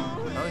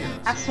 Oh yeah.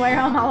 I swear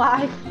on my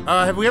life.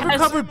 Have we ever Yes.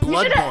 covered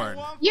Bloodborne?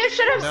 You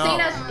should have No.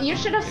 seen us. You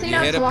should have seen you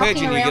us hit a walking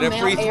pigeon, you around get a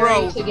free Mount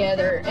throw. Airy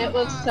together. It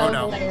was so Oh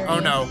no. hilarious. Oh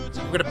no.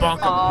 I'm gonna bonk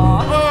him.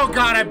 Aw. Oh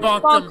god, I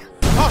bonked him.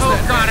 Toss Oh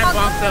that god, I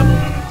bonked him.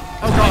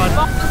 Oh god.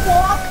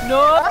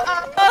 No.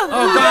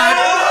 Oh god.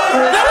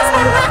 That was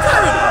my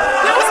record!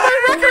 That was my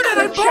record and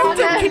I bonked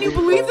him! Can you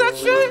believe that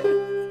shit?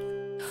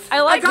 I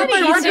I like got that my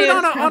you record do.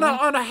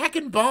 on a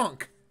heckin'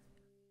 bonk.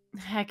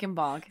 Heck and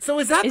bonk. So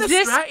is that Is the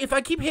this- strat? If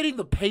I keep hitting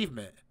the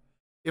pavement,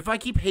 if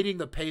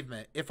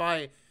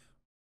I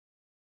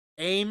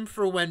aim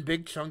for when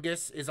Big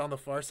Chungus is on the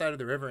far side of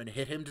the river and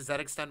hit him, does that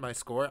extend my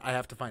score? I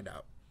have to find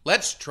out.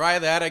 Let's try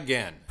that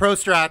again. Pro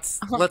strats,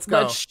 let's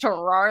go. Let's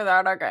try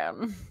that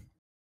again.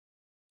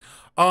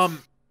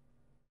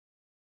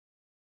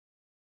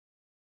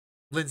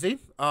 Lindsay,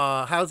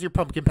 how's your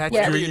pumpkin patch Yeah.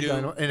 Whatever doing you do,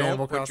 in Animal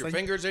don't put your Crossing?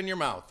 fingers in your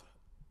mouth.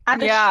 I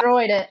Yeah.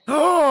 destroyed it.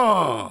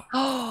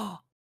 Oh,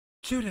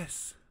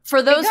 Judas.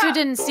 For those who got-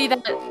 didn't see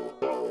that,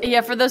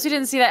 for those who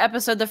didn't see that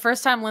episode, the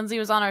first time Lindsay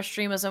was on our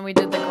stream was when we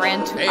did the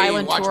Grand Hey,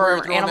 Island watch tour where of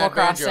you're throwing Animal that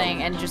banjo.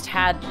 Crossing, and just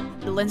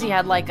Lindsay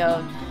had like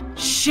a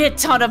shit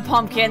ton of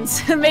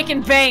pumpkins,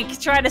 making bank,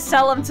 trying to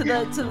sell them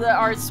to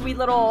our sweet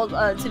little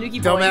Tanuki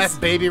boys. Dumbass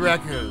baby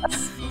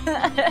raccoons.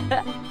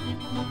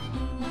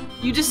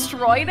 You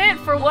destroyed it?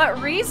 For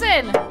what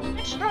reason? I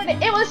destroyed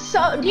it. It was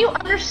so. Do you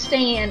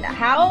understand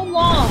how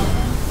long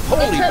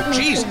Holy it took me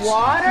Jesus. to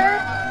water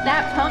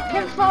that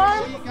pumpkin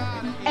farm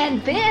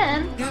and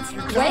then That's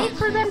your wait job.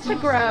 for them to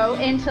grow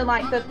into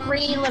like the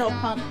 3 little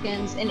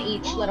pumpkins in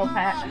each little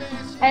patch.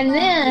 And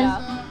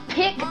then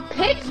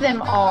pick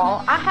them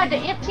all. I had to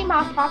empty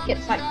my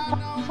pockets like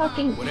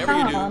fucking Whatever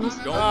you do, times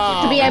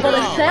don't to be able to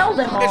no. sell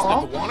them It's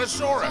all. the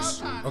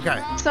Gowanusaurus.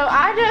 Okay. So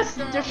I just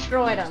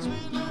destroyed them.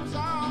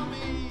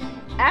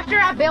 After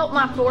I built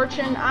my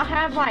fortune, I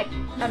have like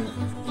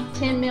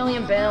 10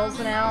 million bells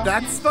now.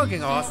 That's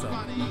fucking awesome.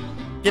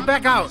 Get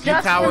back out, you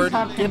Just one coward.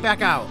 pumpkin. Get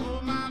back out.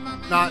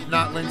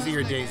 Not Lindsay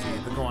or Daisy,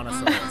 the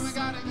Gowanusaurus.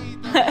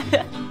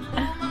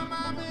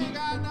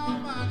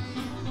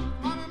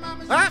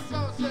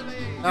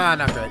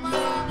 Not great.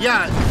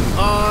 Yeah,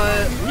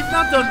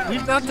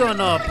 we've not done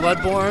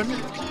Bloodborne.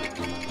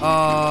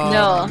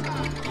 No.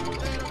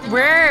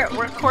 We're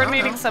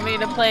coordinating somebody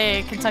to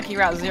play Kentucky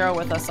Route Zero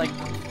with us, like,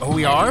 Oh,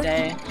 we are?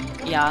 today.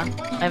 Yeah.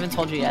 I haven't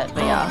told you yet,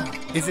 but yeah.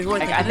 Is it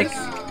what I think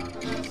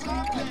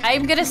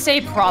I'm gonna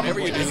say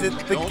probably. Is it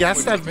the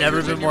guest I've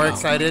never been more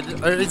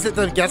excited, or is it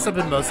the guest I've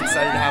been most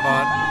excited to have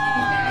on?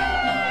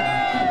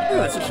 Ooh,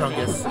 that's a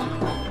chungus.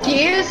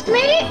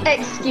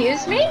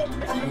 Excuse me?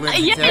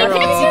 Lindsey Yeah, Terrell. you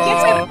can't say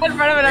that in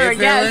front of another It's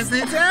guest.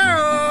 Lindsey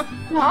Terrell.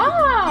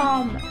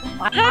 Mom,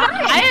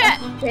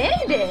 I'm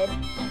offended.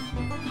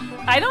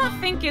 I don't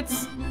think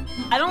it's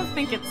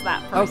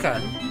that person. Okay.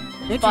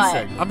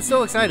 Interesting. I'm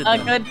still excited. A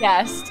though. good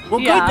guest. Well,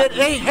 yeah. good.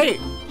 Hey.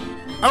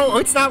 Oh,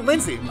 it's not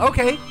Lindsay.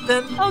 Okay,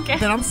 then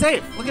I'm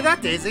safe. Look at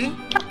that, Daisy.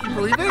 Can you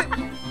believe it?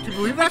 Can you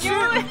believe that shit?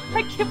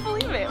 I can't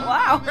believe it.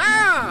 Wow.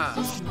 Ah!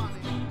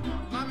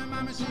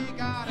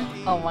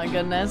 Oh my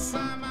goodness.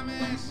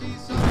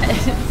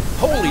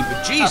 Holy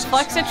bejesus.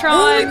 Flexitron.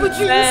 Holy, but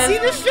you says, see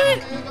this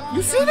shit?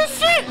 You see this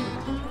shit?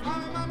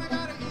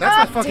 That's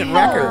my fucking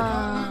record.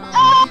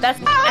 That's.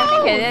 I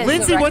think it is.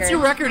 Lindsay, a what's your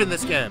record. record in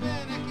this game?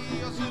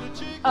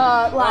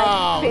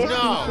 Like 50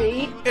 no.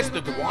 feet. It's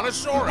the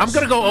Gowanusaurus. I'm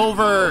gonna go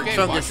over Okay,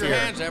 Chungus wash your here.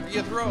 hands after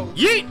you throw.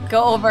 Yeet!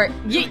 Go over.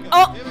 Yeet.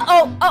 Oh,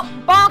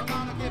 bonk.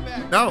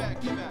 No.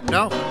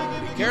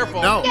 Be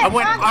careful. No, Yeah,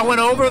 I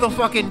went over the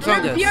fucking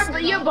Chungus. You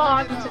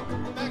bonked.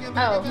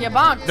 Oh. You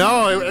bonked.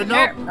 No,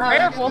 no.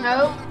 Careful.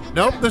 Nope.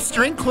 Nope, the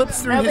string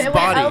clips through Nope, his it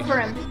body. went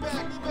over him.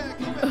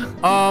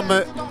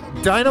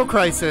 Dino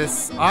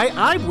Crisis.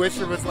 I wish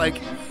there was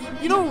like,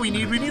 you know what we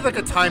need? We need like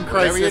a time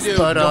Whatever you crisis, do,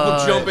 but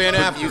don't jump in but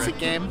after music it.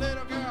 game.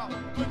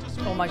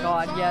 Oh my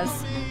god.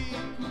 Yes.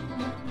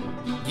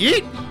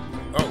 Yeet!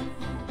 Oh,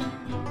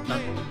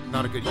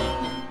 not a good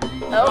yeet.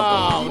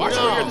 Oh, watch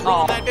where you're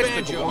throwing Oh. that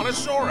it's the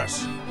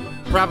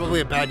Gowanusaurus. Probably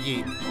a bad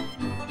yeet.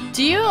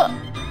 Do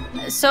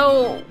you?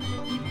 So,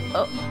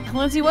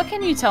 Lindsay, what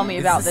can you tell me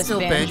about Is this still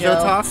banjo?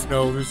 Toss?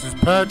 No, this is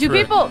Patrick.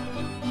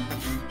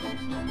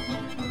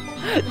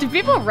 Do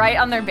people write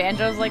on their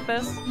banjos like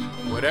this?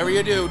 Whatever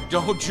you do,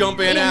 don't jump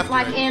in after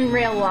Like it. in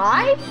real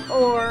life,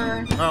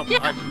 or Oh,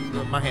 Yeah.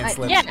 my hand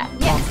slipped. Yeah.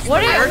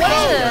 What are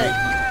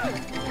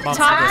the Mom's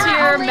top scared.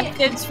 tier only-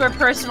 methods for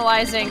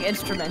personalizing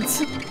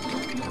instruments?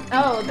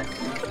 well,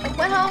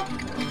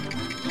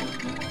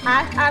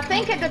 I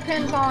think it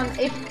depends on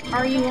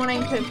are you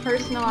wanting to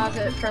personalize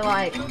it for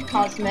like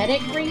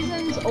cosmetic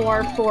reasons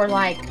or for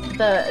like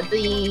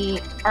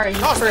are you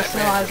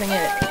personalizing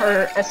it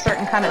for a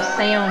certain kind of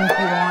sound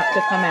you want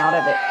to come out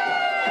of it?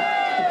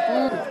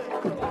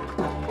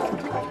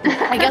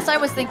 I guess I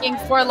was thinking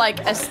for like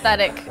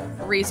aesthetic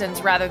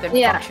reasons rather than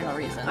Yeah. functional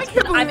reasons. I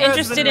can't believe I'm that hasn't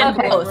interested been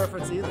in a both.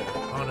 reference either,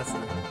 honestly.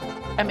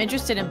 I'm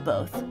interested in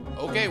both.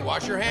 Okay,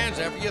 wash your hands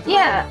after you throw.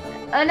 Yeah,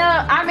 no,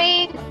 I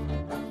mean,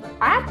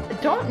 I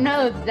don't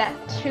know that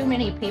too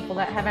many people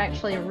that have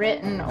actually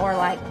written or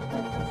like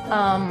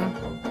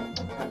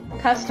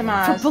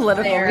customized For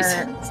political their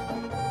reasons.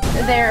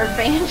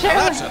 banjo.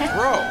 Now that's a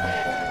throw.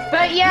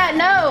 But yeah,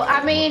 no,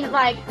 I mean,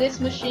 like, this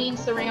machine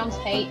surrounds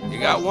hate. And You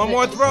got forces one it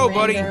more to throw,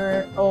 buddy.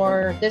 surrender,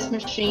 Or this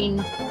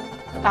machine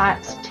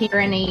fights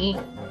tyranny.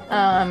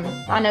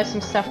 I know some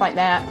stuff like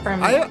that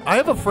from. I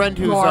have a friend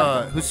More.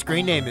 whose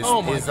screen name is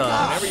Oh my is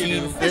God. Whatever you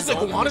Sheen do, it's the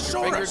Fizzle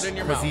Gowanusaurus. Fingers in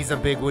your because mouth. he's a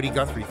big Woody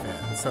Guthrie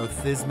fan. So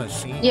Fizz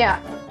Machine. Yeah,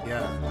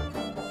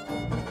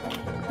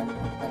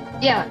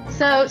 Yeah.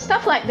 so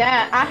stuff like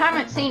that. I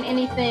haven't seen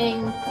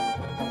anything.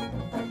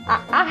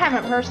 I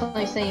haven't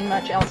personally seen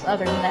much else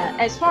other than that.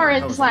 As far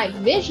as like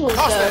visuals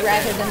go,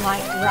 rather than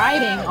like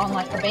writing on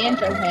like a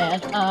banjo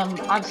head,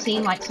 I've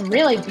seen like some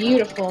really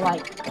beautiful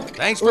like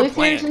Thanks for Luthers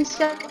playing. and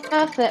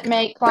stuff that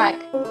make like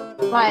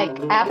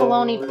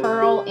abalone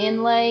pearl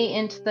inlay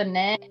into the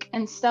neck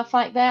and stuff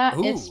like that.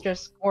 It's Ooh.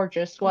 just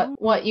gorgeous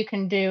what you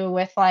can do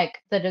with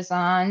like the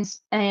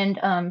designs, and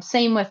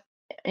same with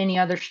any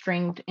other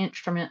stringed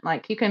instrument.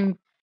 Like you can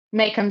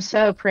make them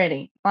so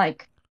pretty.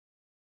 Like,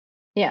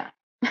 yeah.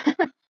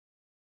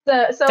 So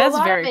a That's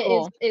lot very of it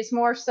cool. is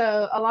more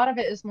so a lot of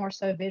it is more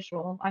so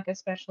visual, like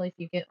especially if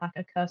you get like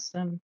a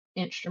custom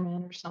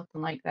instrument or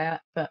something like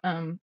that. But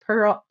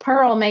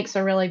pearl makes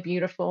a really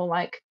beautiful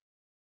like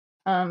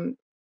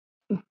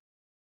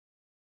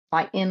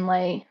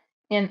inlay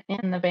in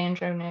the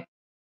banjo neck.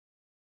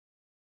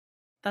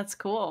 That's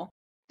cool.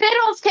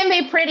 Fiddles can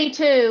be pretty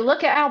too.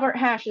 Look at Albert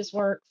Hash's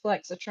work,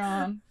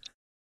 Flexatron.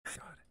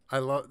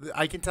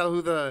 I can tell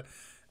who the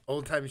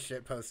old time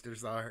shit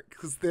posters are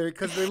because they're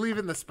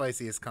leaving the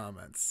spiciest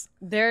comments.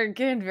 They're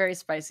getting very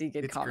spicy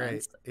good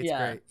comments. Great. It's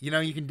great. You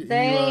know, you can do.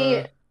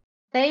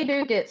 They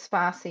do get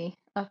spicy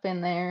up in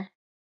there.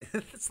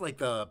 It's like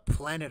the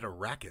planet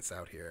Arrakis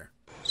out here.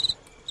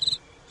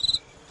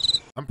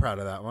 I'm proud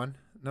of that one.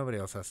 Nobody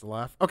else has to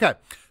laugh. Okay,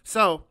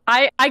 so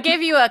I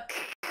gave you a.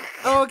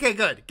 Oh, okay,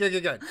 good.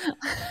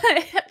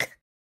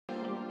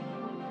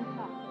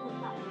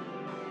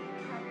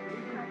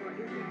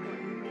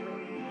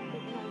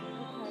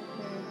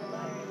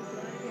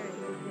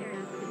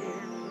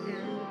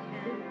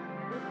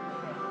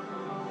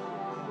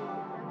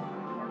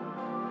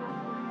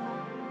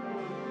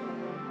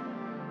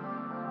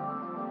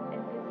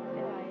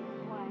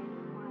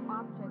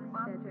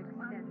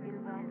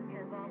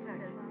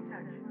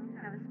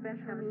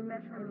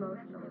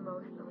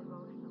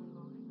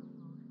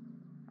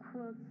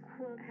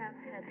 Quilts have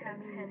had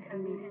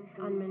meaning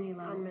on many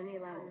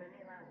levels.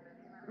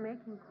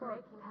 Making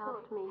quilts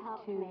helped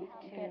me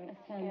to get a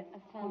sense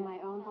of my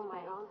own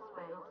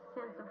space,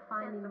 sense of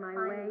finding my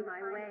way,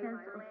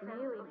 sense of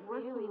really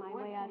working my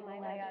way out of my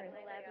labyrinth.